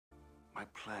My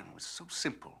plan was so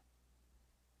simple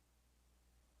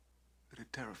that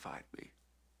it terrified me.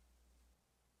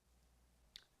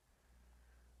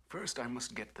 First, I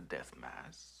must get the death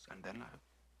mass, and then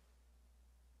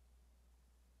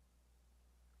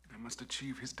I must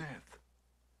achieve his death.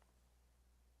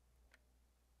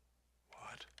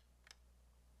 What?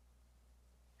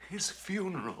 His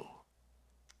funeral.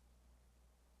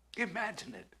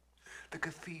 Imagine it. The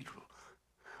cathedral.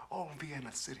 All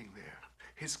Vienna sitting there.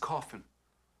 His coffin.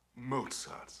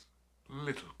 Mozart's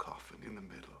little coffin in the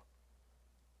middle.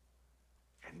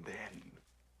 And then,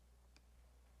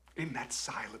 in that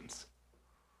silence,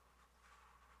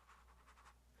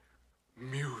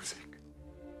 music.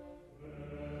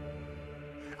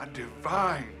 A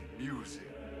divine music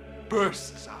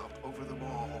bursts out over them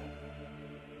all.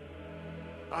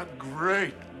 A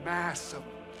great mass of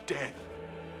death.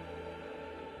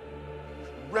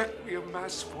 Requiem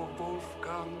Mass for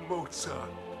Wolfgang Mozart,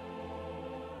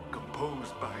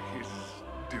 composed by his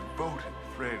devoted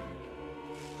friend,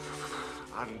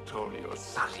 Antonio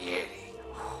Salieri.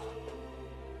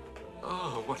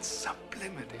 Oh, what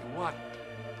sublimity, what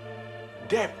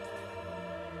depth,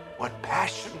 what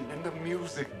passion in the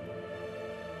music.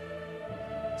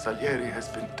 Salieri has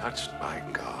been touched by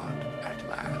God at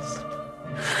last,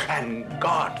 and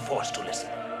God forced to listen.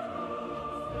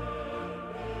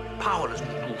 Powerless to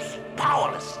do,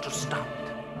 powerless to stop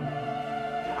it.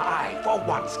 I, for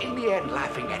once, in the end,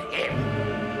 laughing at him.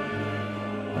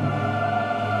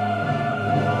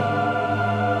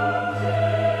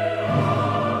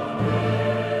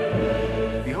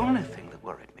 The only thing that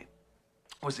worried me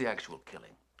was the actual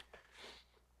killing.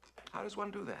 How does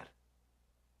one do that?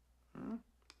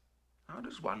 How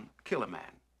does one kill a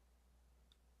man?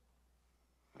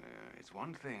 It's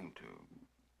one thing to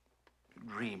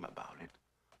dream about it.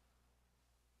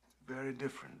 It's very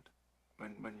different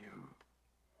when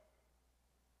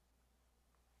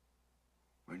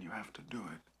you have to do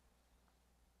it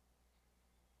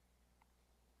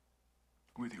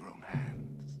with your own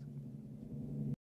hands.